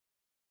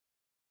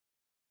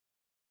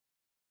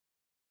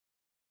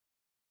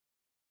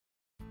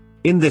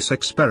In this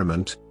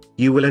experiment,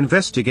 you will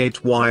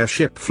investigate why a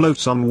ship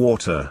floats on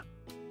water.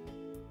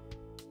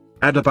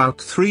 Add about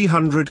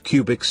 300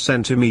 cubic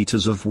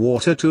centimeters of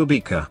water to a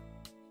beaker.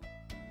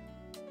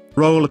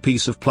 Roll a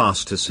piece of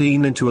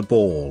plasticine into a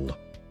ball.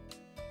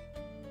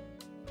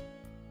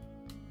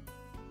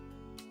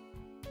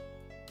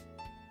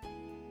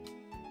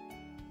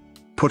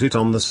 Put it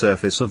on the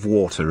surface of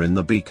water in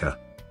the beaker.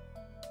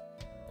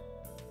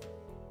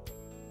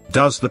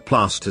 Does the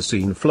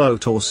plasticine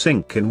float or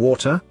sink in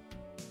water?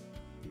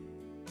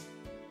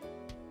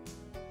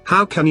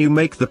 How can you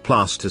make the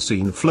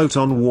plasticine float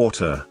on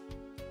water?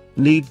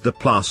 Knead the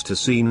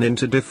plasticine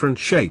into different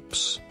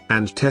shapes,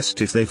 and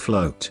test if they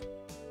float.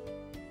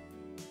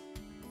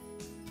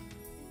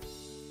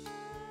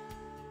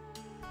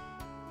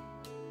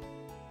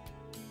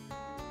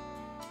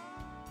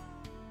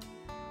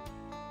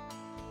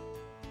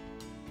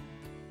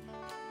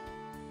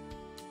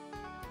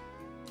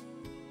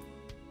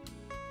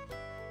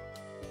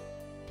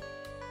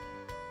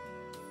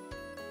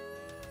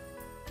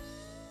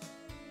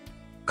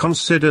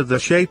 Consider the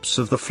shapes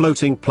of the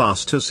floating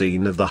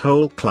plasticine of the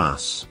whole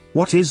class.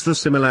 What is the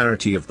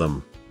similarity of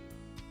them?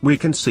 We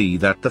can see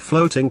that the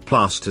floating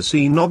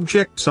plasticine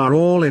objects are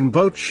all in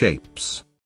boat shapes.